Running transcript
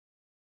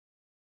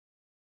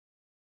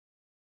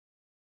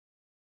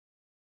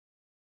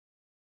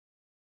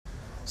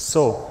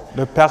So,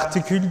 the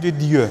Particule de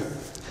Dieu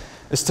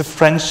is the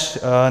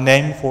French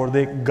name for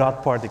the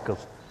God particle.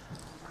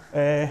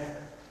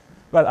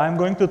 Well, I'm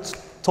going to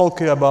talk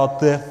to you about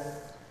the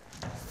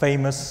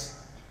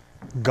famous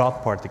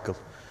God particle.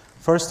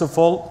 First of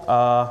all,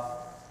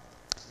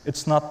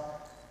 it's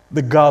not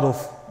the God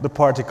of the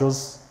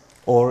particles,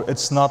 or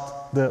it's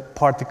not the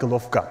particle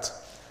of God.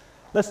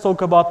 Let's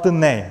talk about the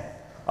name.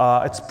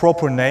 Its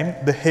proper name,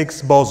 the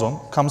Higgs Boson,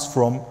 comes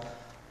from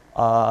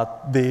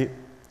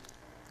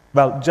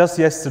well, just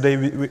yesterday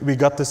we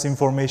got this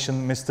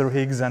information. Mr.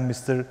 Higgs and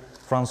Mr.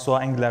 Francois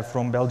Englert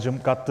from Belgium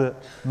got the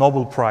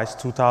Nobel Prize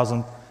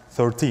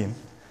 2013.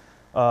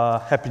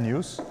 Happy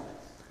news.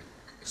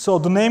 So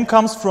the name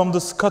comes from the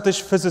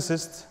Scottish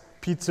physicist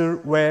Peter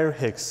Ware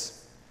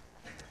Higgs.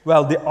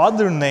 Well, the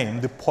other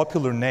name, the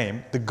popular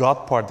name, the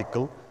God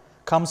particle,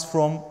 comes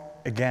from,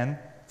 again,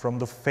 from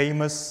the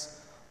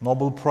famous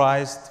Nobel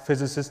Prize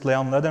physicist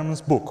Leon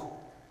Lederman's book.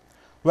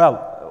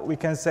 Well, we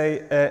can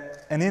say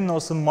an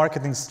innocent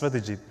marketing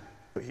strategy.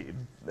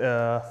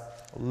 Mr.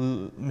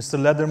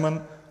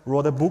 Lederman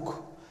wrote a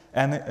book,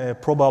 and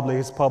probably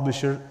his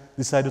publisher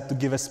decided to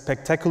give a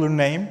spectacular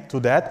name to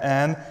that,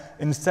 and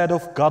instead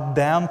of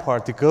goddamn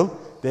particle,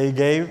 they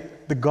gave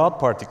the God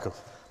particle.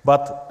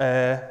 But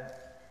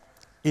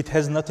it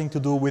has nothing to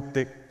do with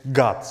the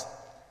God.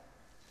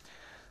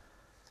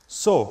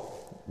 So,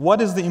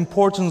 what is the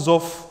importance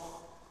of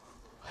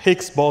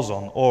Higgs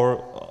boson,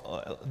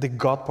 or the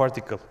God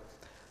particle?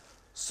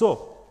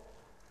 So,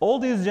 all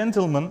these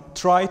gentlemen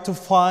try to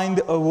find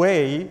a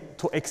way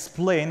to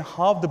explain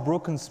how the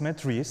broken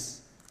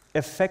symmetries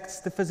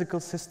affects the physical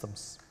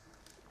systems.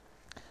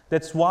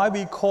 That's why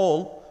we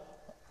call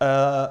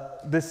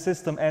this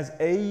system as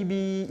A,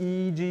 B,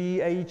 E,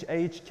 G, H,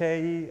 H,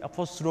 K,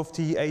 apostrophe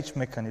T, H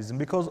mechanism,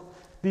 because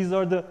these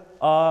are the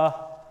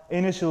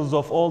initials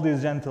of all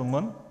these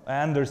gentlemen.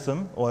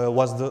 Anderson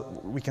was the,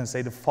 we can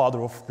say, the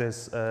father of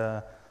this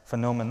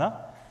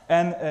phenomena.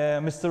 And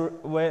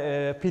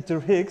Mr. Peter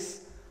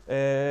Higgs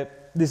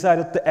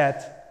decided to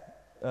add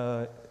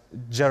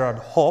Gerard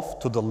Hoff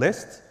to the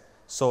list.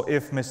 So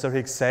if Mr.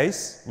 Higgs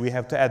says, we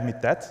have to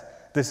admit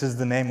that this is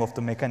the name of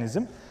the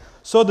mechanism.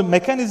 So the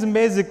mechanism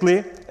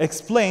basically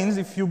explains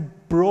if you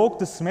broke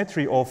the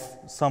symmetry of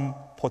some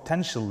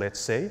potential, let's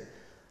say,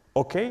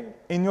 okay,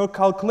 in your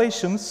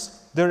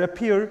calculations there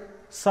appear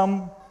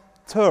some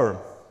term,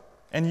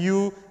 and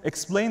you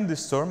explain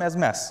this term as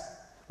mass.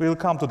 We will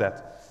come to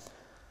that.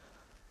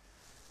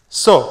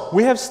 So,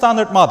 we have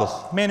standard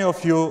model. Many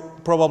of you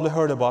probably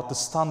heard about the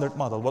standard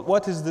model. But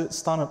what is the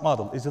standard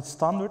model? Is it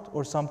standard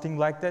or something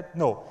like that?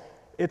 No.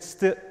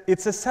 It's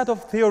a set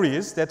of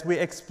theories that we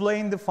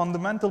explain the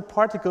fundamental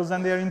particles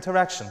and their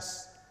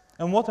interactions.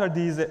 And what are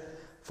these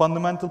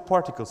fundamental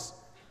particles?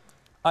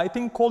 I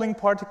think calling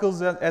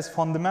particles as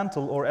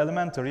fundamental or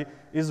elementary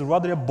is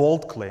rather a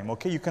bold claim.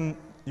 Okay? You can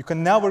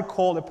never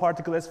call a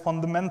particle as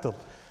fundamental.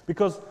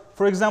 Because,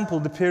 for example,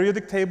 the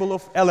periodic table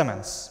of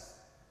elements.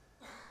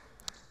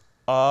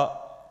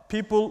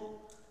 People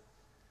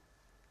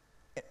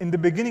in the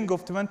beginning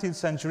of 20th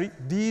century,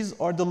 this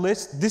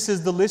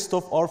is the list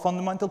of our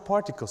fundamental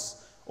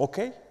particles,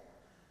 okay?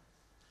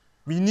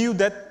 We knew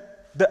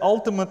that the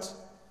ultimate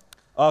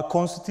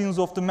constituents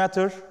of the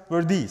matter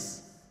were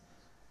these.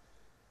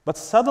 But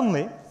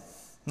suddenly,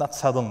 not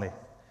suddenly,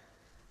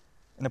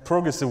 in a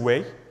progressive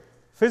way,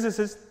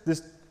 physicists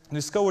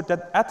discovered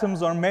that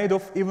atoms are made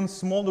of even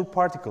smaller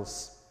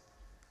particles.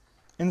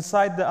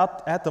 Inside the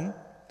atom,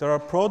 there are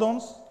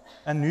protons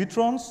and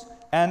neutrons,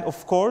 and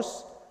of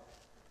course,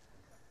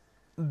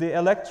 the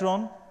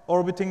electron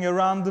orbiting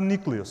around the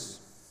nucleus.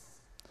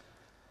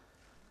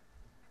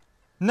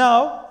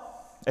 Now,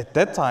 at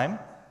that time,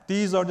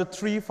 these are the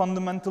three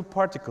fundamental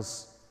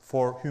particles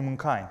for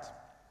humankind.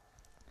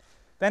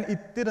 Then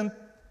it didn't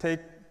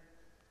take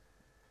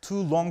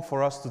too long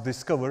for us to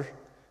discover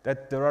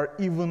that there are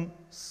even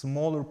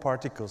smaller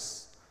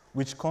particles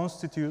which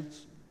constitute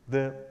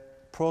the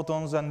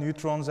protons and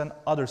neutrons and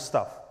other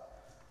stuff.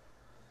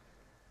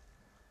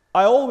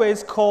 I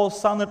always call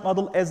standard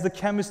model as the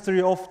chemistry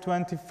of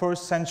 21st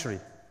century.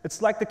 It's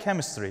like the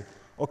chemistry.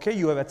 Okay,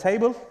 you have a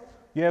table,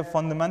 you have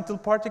fundamental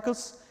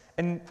particles,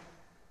 and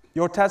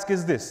your task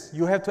is this.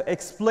 You have to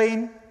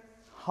explain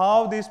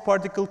how these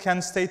particles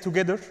can stay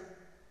together,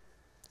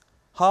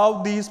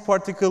 how these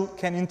particles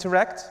can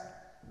interact,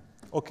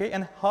 okay,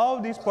 and how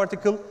these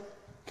particles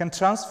can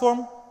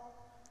transform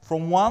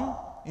from one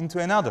into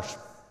another.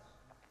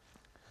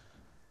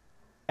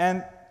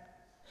 And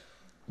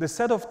the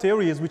set of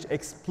theories which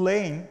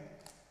explain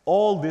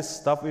all this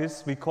stuff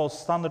is we call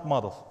standard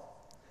model.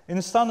 In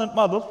a standard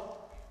model,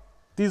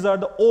 these are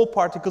the all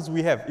particles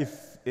we have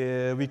if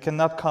we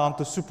cannot count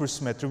the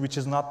supersymmetry, which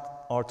is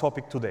not our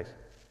topic today.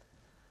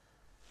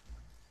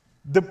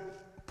 The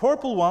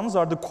purple ones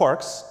are the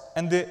quarks,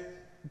 and the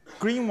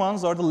green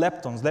ones are the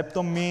leptons.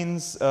 Lepton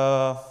means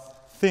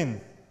thin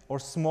or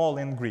small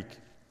in Greek.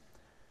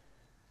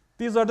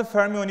 These are the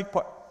fermionic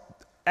particles.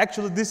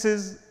 Actually, this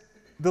is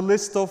the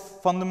list of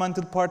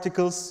fundamental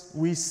particles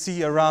we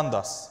see around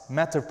us,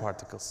 matter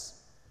particles.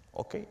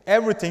 Okay?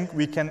 Everything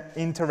we can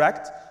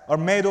interact are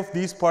made of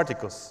these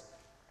particles.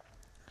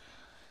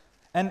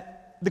 And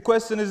the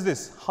question is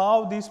this: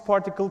 how these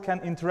particles can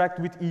interact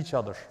with each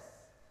other?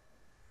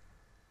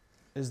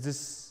 Is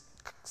this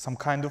some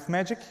kind of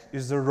magic?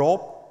 Is there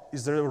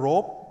a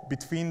rope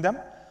between them?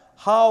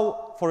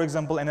 How, for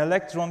example, an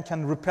electron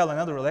can repel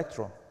another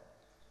electron?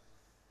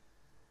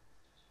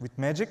 With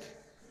magic?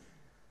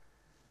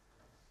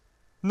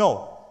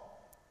 No.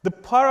 The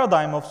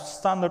paradigm of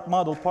standard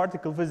model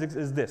particle physics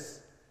is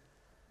this: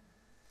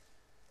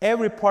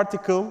 every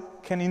particle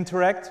can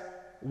interact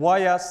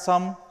via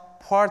some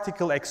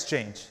particle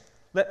exchange.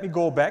 Let me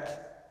go back.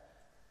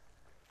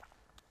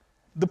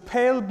 The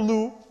pale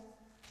blue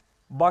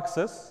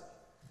boxes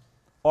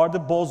are the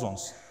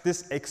bosons,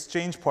 these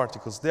exchange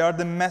particles. They are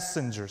the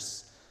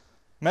messengers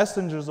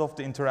of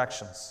the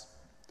interactions.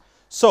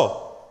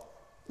 So,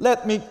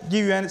 let me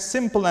give you a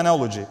simple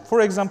analogy.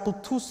 For example,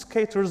 two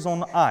skaters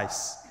on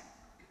ice.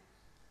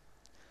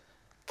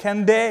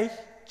 Can they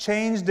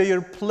change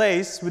their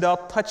place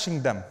without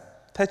touching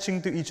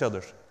to each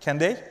other? Can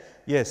they?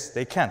 Yes,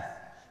 they can.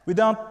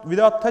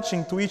 Without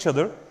touching to each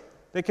other,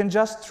 they can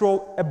just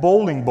throw a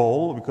bowling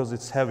ball, because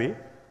it's heavy.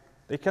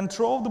 They can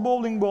throw the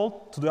bowling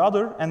ball to the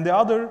other, and the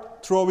other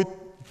throw it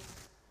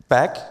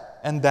back,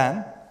 and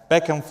then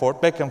back and forth,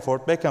 back and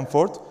forth, back and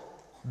forth.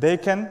 They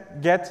can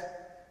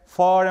get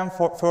far and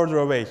further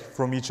away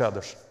from each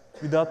other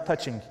without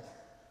touching.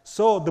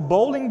 So the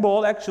bowling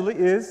ball actually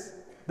is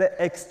the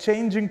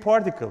exchanging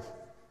particle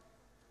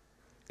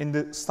in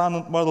the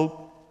standard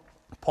model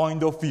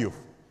point of view.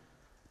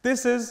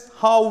 This is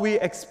how we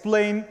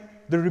explain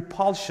the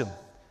repulsion.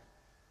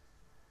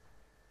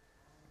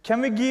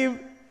 Can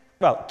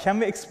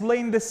we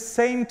explain the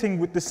same thing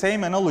with the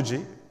same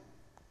analogy?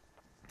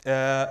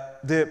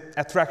 The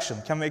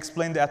attraction. Can we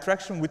explain the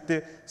attraction with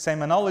the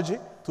same analogy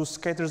to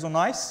skaters on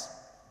ice?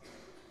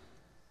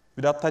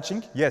 Without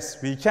touching?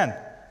 Yes, we can.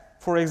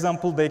 For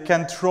example, they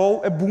can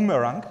throw a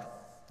boomerang.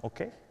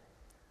 Okay?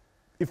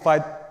 If I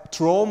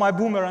throw my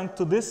boomerang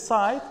to this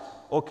side,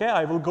 okay,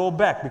 I will go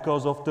back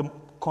because of the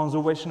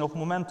conservation of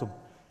momentum.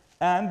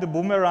 And the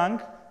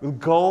boomerang will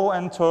go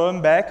and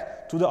turn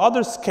back to the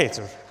other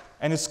skater.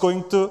 And it's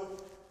going to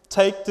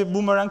take the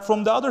boomerang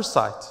from the other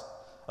side.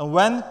 And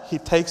when he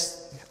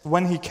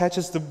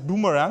catches the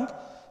boomerang,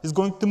 he's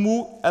going to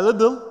move a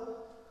little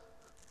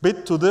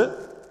bit to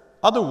the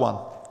other one.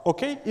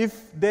 Okay,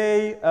 if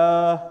they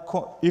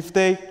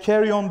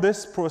carry on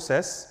this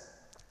process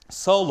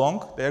so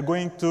long, they are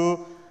going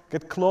to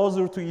get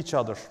closer to each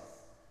other.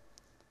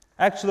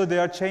 Actually, they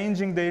are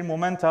changing their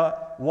momenta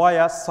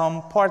via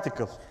some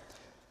particle.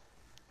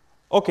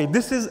 Okay,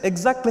 this is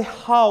exactly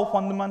how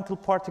fundamental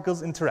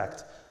particles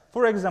interact.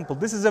 For example,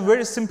 this is a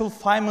very simple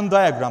Feynman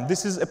diagram.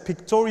 This is a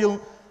pictorial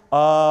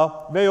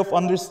way of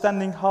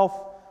understanding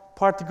how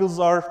particles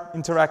are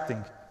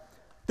interacting.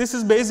 This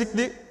is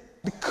basically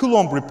the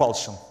Coulomb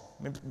repulsion.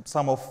 Maybe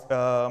some of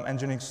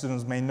engineering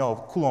students may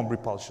know Coulomb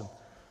repulsion.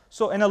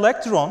 So an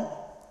electron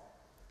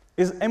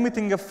is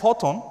emitting a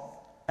photon,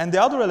 and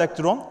the other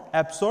electron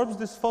absorbs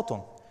this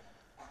photon.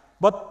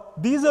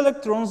 But these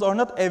electrons are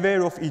not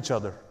aware of each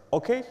other.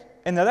 Okay?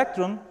 An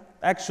electron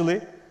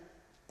actually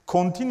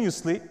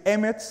continuously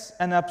emits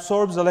and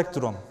absorbs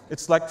electron.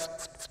 It's like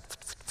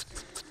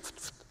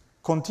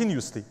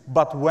continuously.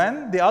 But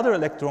when the other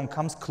electron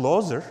comes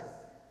closer,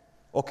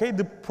 okay,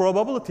 the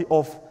probability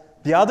of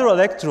the other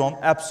electron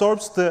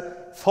absorbs the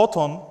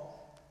photon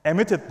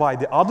emitted by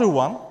the other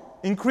one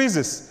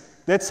increases.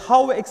 That's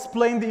how we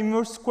explain the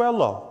inverse square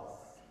law.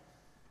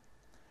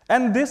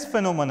 And this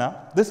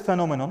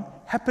phenomenon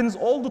happens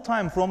all the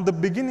time from the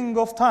beginning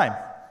of time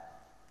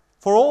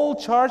for all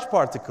charged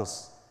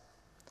particles.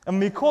 And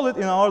we call it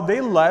in our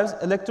daily lives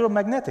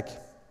electromagnetic.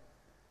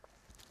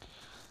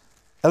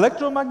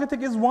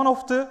 Electromagnetic is one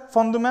of the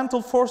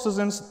fundamental forces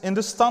in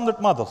the standard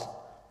model.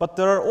 But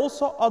there are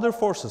also other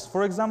forces.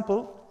 For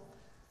example,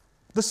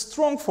 the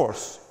strong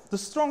force. The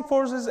strong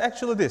force is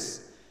actually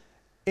this.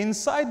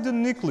 Inside the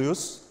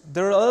nucleus,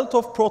 there are a lot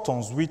of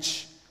protons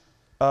which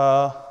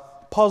are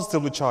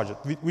positively charged.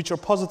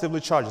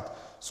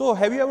 So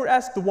have you ever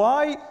asked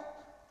why,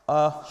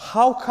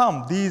 how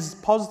come these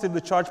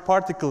positively charged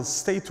particles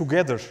stay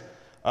together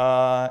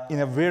in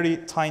a very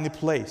tiny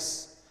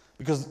place?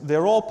 Because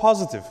they're all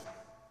positive.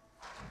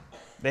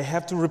 They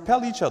have to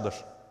repel each other.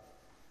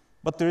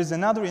 But there is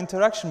another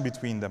interaction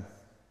between them.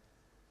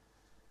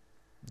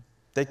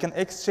 They can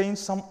exchange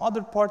some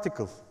other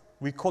particle.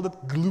 We call it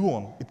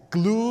gluon. It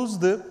glues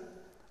the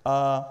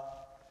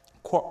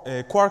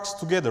quarks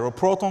together, or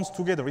protons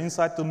together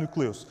inside the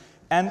nucleus.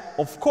 And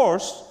of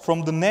course,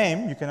 from the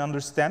name, you can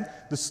understand,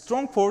 the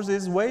strong force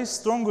is way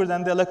stronger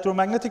than the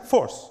electromagnetic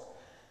force.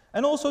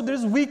 And also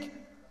there's weak,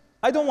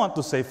 I don't want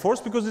to say force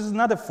because this is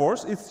not a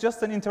force, it's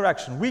just an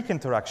interaction, weak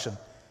interaction.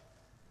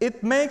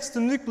 It makes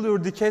the nuclear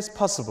decays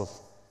possible.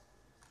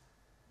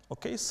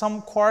 Okay,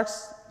 some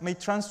quarks may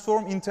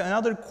transform into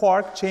another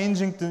quark,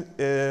 changing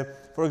to,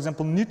 for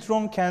example,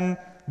 neutron can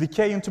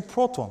decay into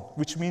proton,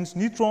 which means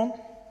neutron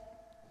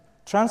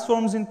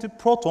transforms into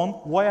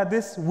proton via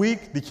this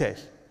weak decay.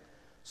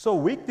 So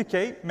weak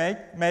decay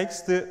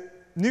makes the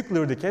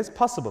nuclear decays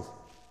possible.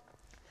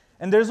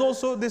 And there's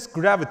also this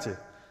gravity.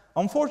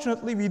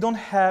 Unfortunately, we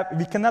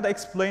cannot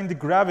explain the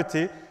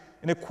gravity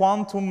in a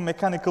quantum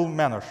mechanical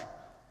manner,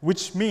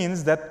 which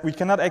means that we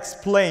cannot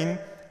explain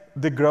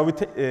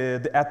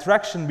the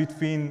attraction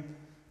between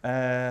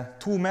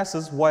two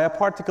masses via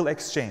particle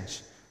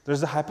exchange.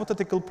 There's a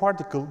hypothetical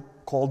particle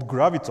called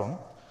graviton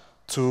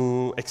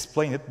to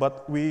explain it,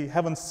 but we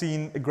haven't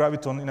seen a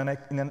graviton in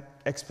an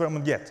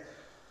experiment yet.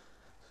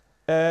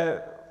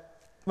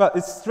 Well,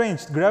 it's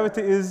strange.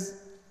 Gravity is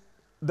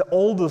the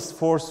oldest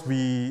force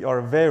we are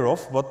aware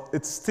of, but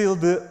it's still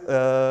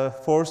the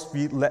force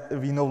we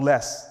know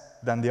less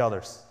than the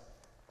others.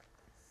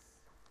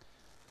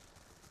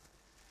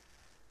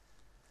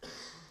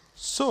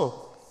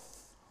 So,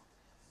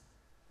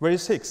 where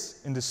is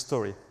Higgs in this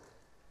story?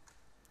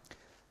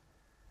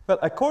 Well,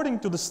 according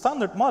to the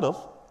standard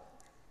model,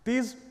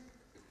 these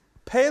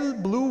pale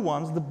blue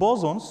ones, the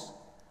bosons,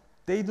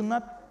 they do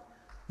not,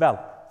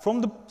 well, from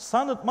the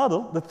standard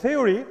model, the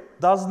theory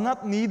does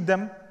not need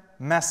them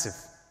massive.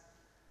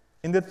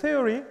 In the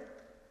theory,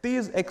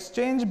 these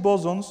exchange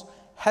bosons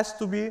has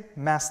to be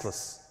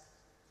massless.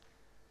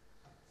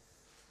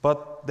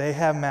 But they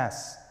have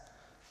mass.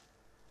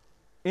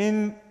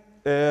 In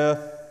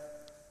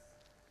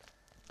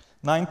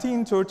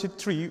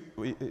 1933,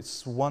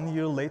 it's 1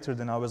 year later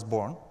than I was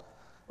born,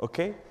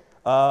 okay?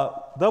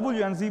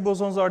 W and Z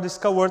bosons are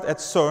discovered at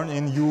CERN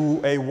in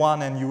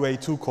UA1 and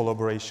UA2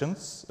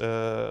 collaborations,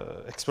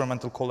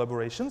 experimental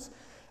collaborations,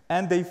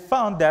 and they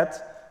found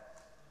that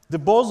the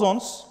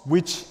bosons,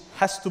 which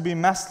has to be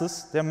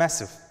massless, they're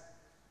massive.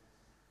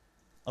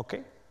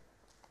 Okay?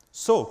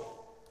 So,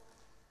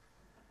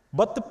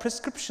 but the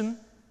prescription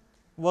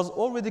was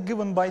already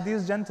given by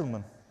these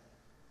gentlemen.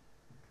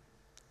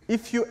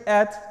 If you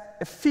add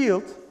a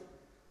field,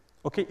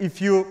 okay, if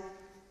you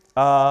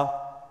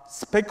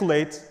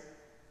speculate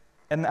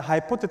in a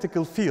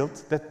hypothetical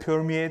field that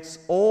permeates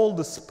all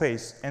the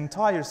space,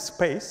 entire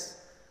space,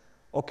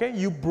 okay,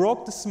 you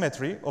broke the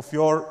symmetry of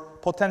your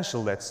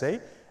potential, let's say,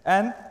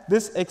 and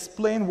this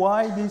explains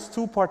why these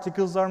two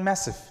particles are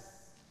massive.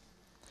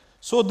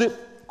 So the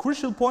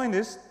crucial point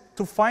is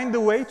to find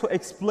a way to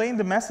explain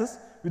the masses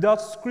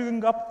without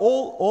screwing up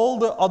all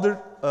the other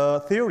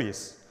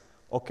theories.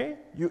 Okay?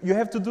 You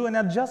have to do an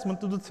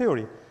adjustment to the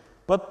theory.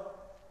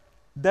 But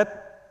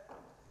that,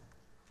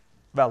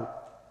 well,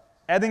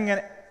 adding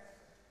a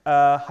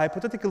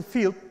hypothetical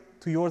field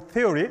to your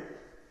theory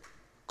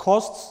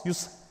costs you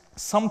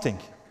something.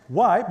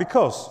 Why?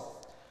 Because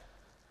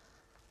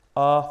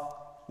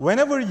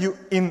whenever you,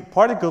 in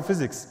particle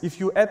physics, if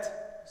you add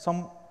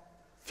some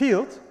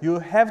field, you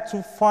have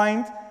to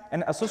find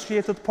an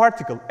associated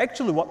particle.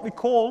 Actually, what we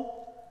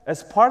call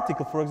as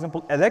particle, for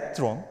example,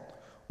 electron,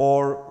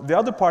 or the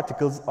other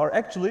particles are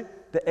actually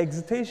the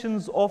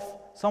excitations of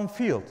some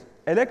field.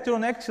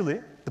 Electron actually,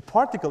 the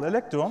particle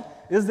electron,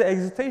 is the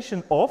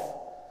excitation of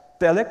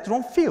the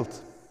electron field.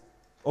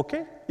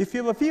 Okay? If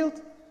you have a field,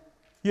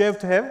 you have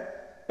to have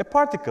a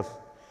particle.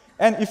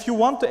 And if you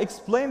want to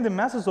explain the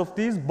masses of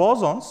these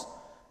bosons,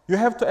 you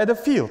have to add a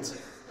field.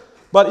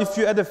 But if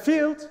you add a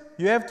field,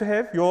 you have to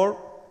have your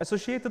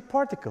associated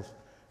particle.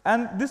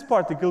 And this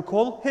particle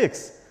called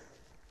Higgs.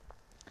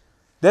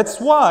 That's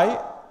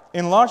why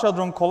in Large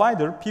Hadron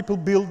Collider, people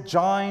build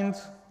giant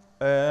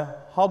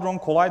hadron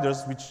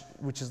colliders,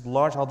 which is the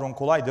Large Hadron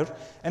Collider,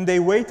 and they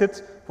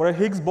waited for a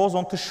Higgs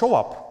boson to show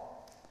up.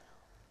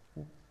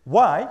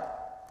 Why?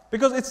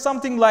 Because it's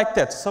something like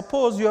that.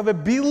 Suppose you have a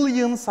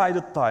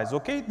billion-sided dice,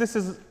 okay? This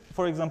is,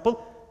 for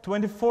example,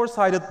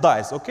 24-sided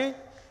dice, okay?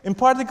 In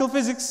particle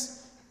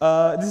physics,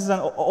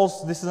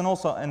 this is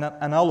also an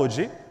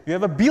analogy. You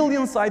have a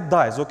billion-sided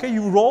dice, okay?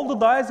 You roll the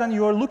dice and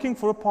you are looking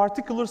for a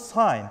particular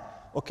sign.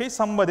 Okay,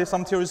 some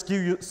theorists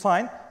give you a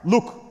sign.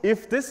 Look,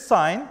 if this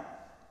sign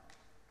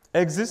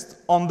exists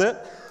on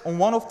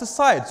one of the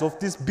sides of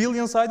this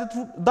billion-sided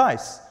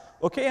dice,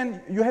 okay,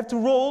 and you have to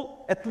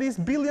roll at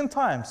least billion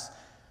times.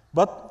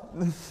 But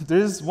there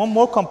is one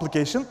more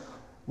complication.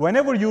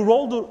 Whenever you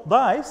roll the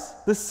dice,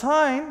 the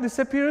sign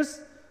disappears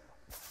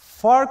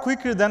far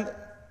quicker than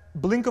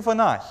blink of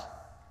an eye.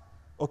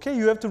 Okay,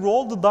 you have to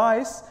roll the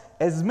dice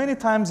as many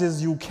times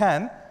as you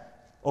can,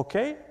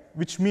 okay?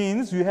 Which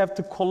means you have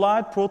to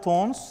collide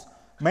protons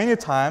many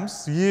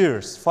times,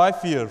 years,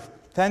 5 years,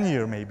 10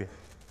 years maybe.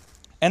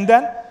 And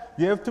then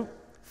you have to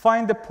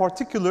find the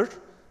particular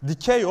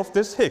decay of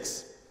this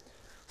Higgs.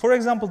 For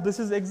example, this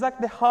is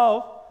exactly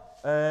how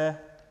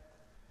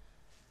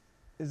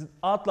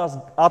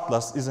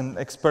Atlas is an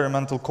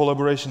experimental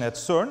collaboration at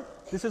CERN.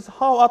 This is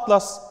how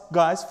Atlas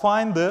guys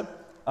find the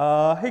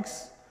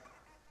Higgs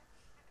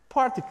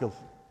particle.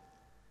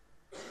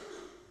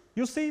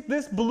 You see,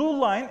 this blue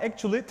line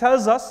actually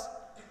tells us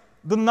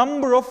the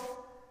number of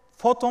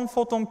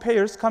photon-photon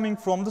pairs coming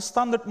from the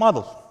standard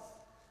model.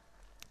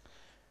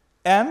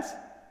 And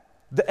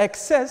the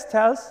excess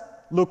tells,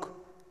 look,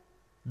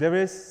 there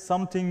is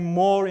something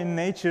more in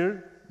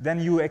nature than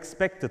you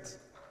expected.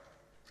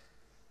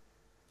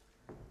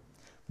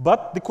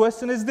 But the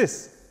question is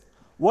this: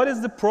 what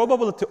is the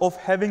probability of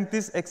having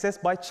this access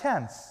by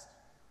chance?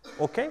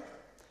 Okay?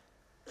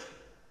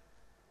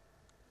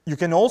 You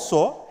can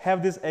also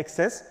have this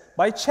access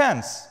by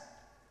chance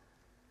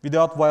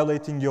without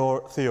violating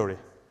your theory,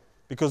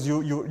 because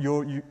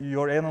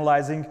you're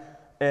analyzing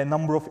a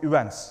number of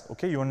events.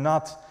 Okay? You're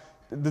not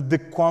the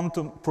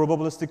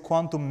probabilistic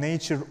quantum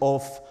nature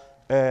of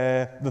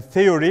the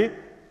theory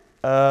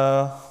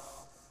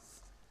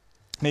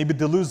may be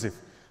delusive,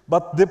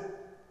 but the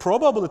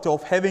probability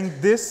of having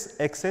this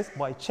access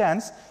by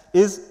chance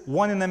is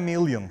 1 in a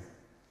million.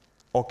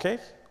 Okay?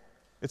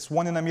 It's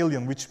 1 in a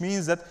million, which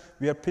means that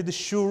we are pretty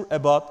sure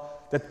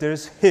about that there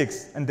is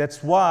Higgs, and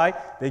that's why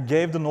they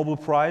gave the Nobel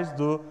Prize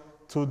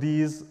to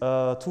these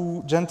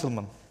two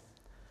gentlemen.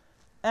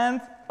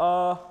 And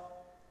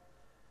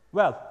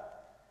well,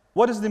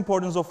 what is the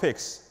importance of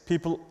Higgs?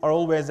 People are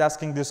always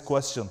asking this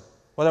question.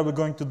 What are we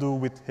going to do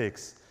with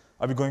Higgs?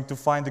 Are we going to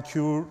find a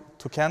cure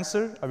to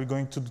cancer? Are we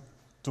going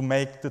to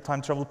make the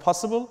time travel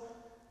possible?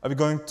 Are we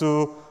going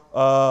to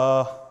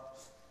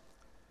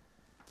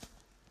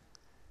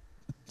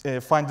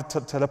find the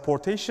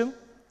teleportation?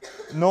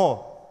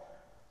 No.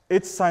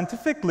 It's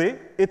scientifically,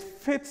 it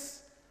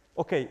fits.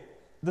 Okay,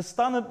 the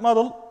standard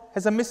model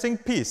has a missing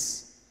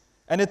piece,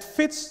 and it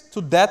fits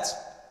to that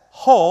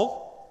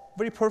hole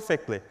very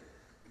perfectly.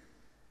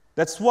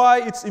 That's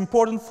why it's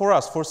important for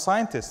us, for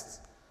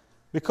scientists,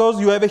 because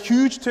you have a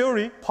huge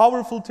theory,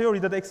 powerful theory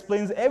that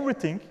explains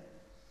everything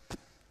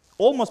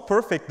almost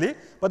perfectly,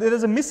 but it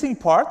has a missing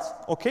part.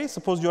 Okay,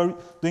 suppose you're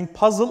doing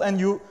puzzle and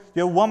you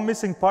have one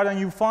missing part and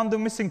you found the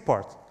missing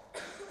part.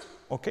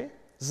 Okay,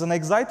 this is an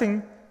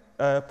exciting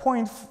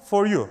point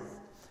for you.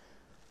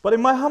 But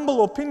in my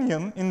humble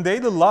opinion, in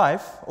daily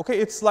life, okay,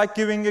 it's like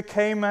giving a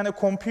caveman a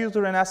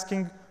computer and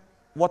asking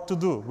what to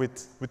do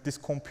with this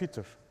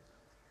computer.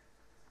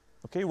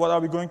 Okay, what are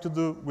we going to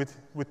do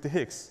with the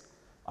Higgs?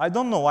 I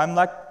don't know. I'm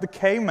like the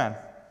caveman.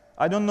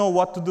 I don't know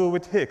what to do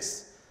with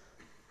Higgs.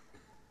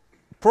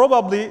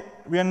 Probably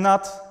we are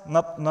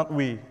not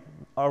we.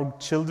 Our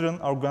children,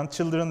 our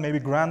grandchildren, maybe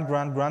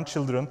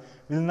grandchildren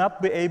will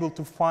not be able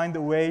to find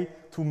a way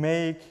to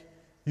make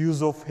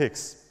use of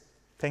Higgs.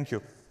 Thank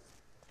you.